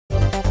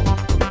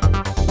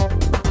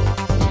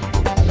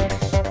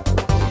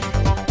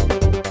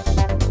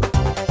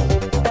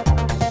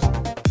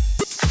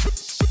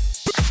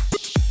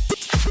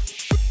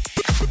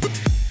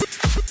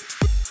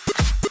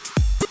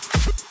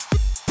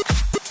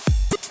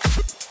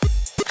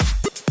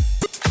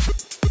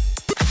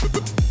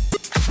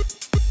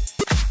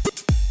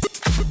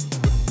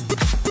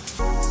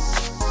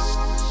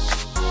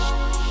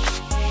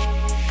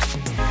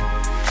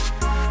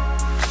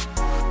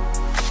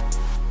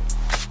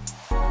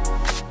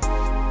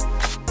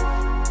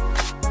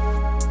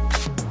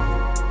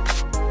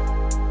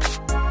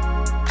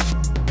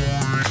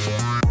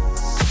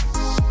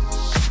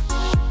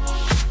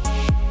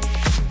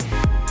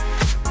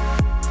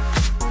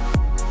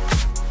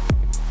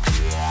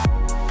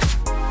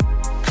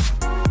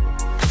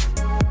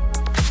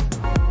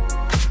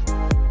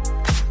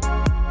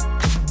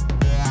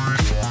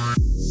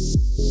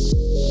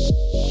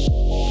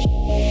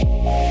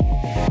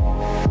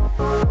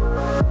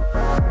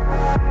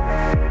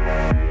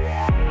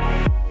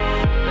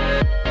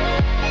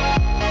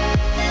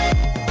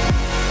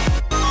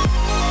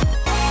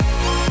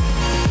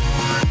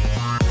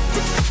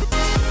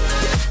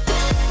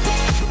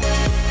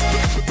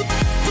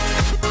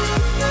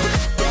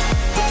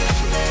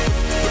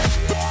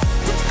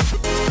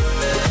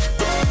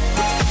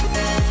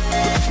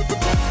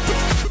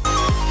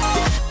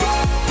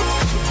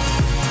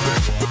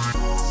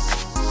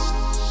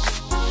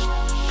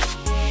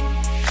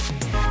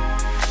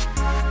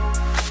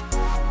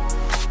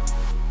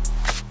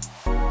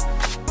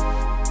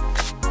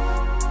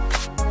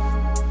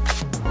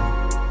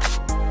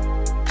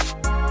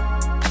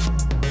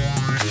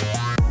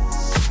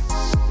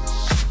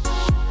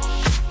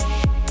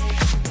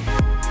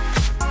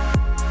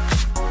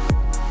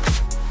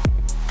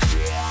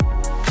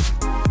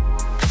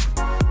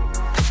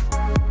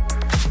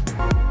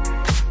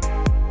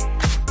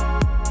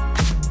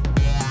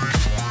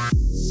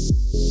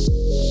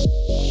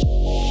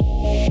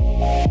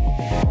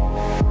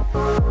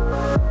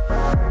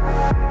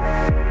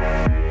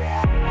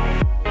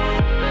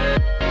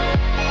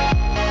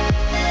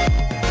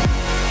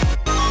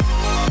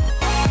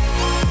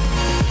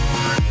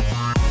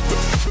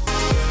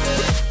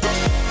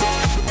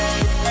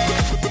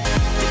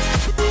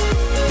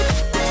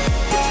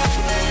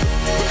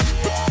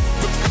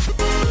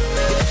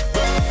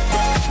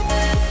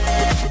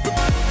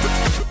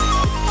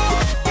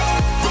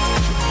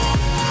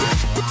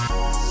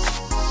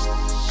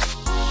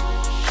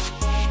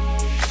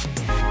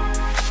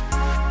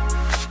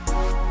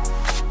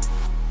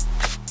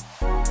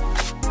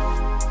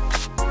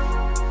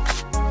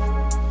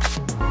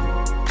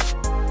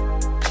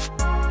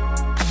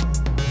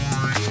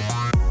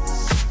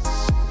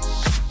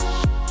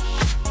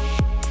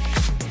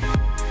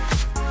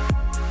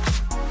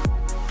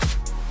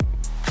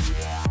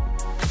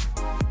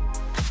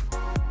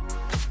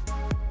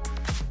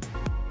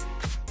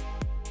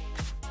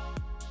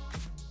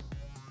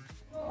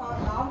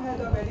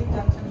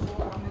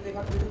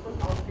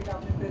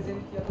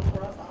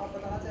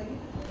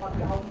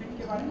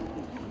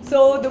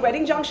So the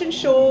Wedding Junction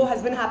show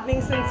has been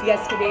happening since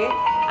yesterday,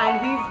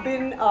 and we've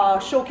been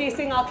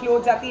showcasing our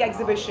clothes at the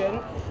exhibition,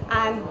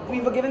 and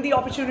we were given the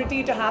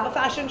opportunity to have a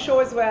fashion show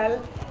as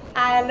well.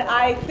 And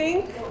I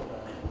think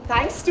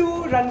thanks to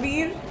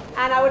Ranveer,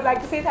 and I would like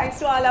to say thanks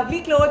to our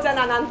lovely clothes and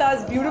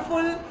Ananta's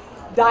beautiful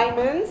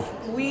diamonds,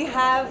 we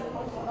have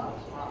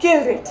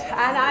killed it,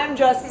 and I'm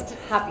just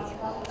happy.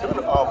 So,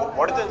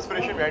 what is the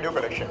inspiration behind your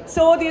collection?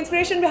 So the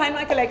inspiration behind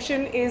my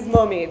collection is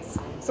mermaids.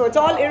 So it's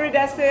all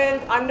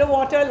iridescent,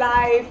 underwater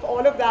life,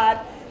 all of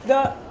that.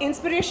 The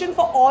inspiration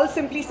for all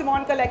Simply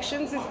Simone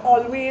collections is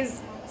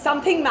always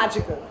something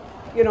magical.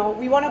 You know,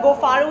 we want to go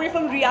far away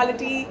from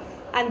reality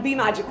and be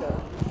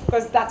magical,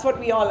 because that's what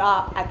we all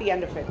are at the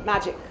end of it,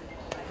 magic.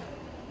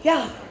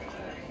 Yeah.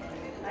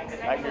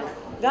 Thank you.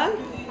 Done?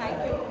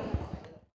 Thank you.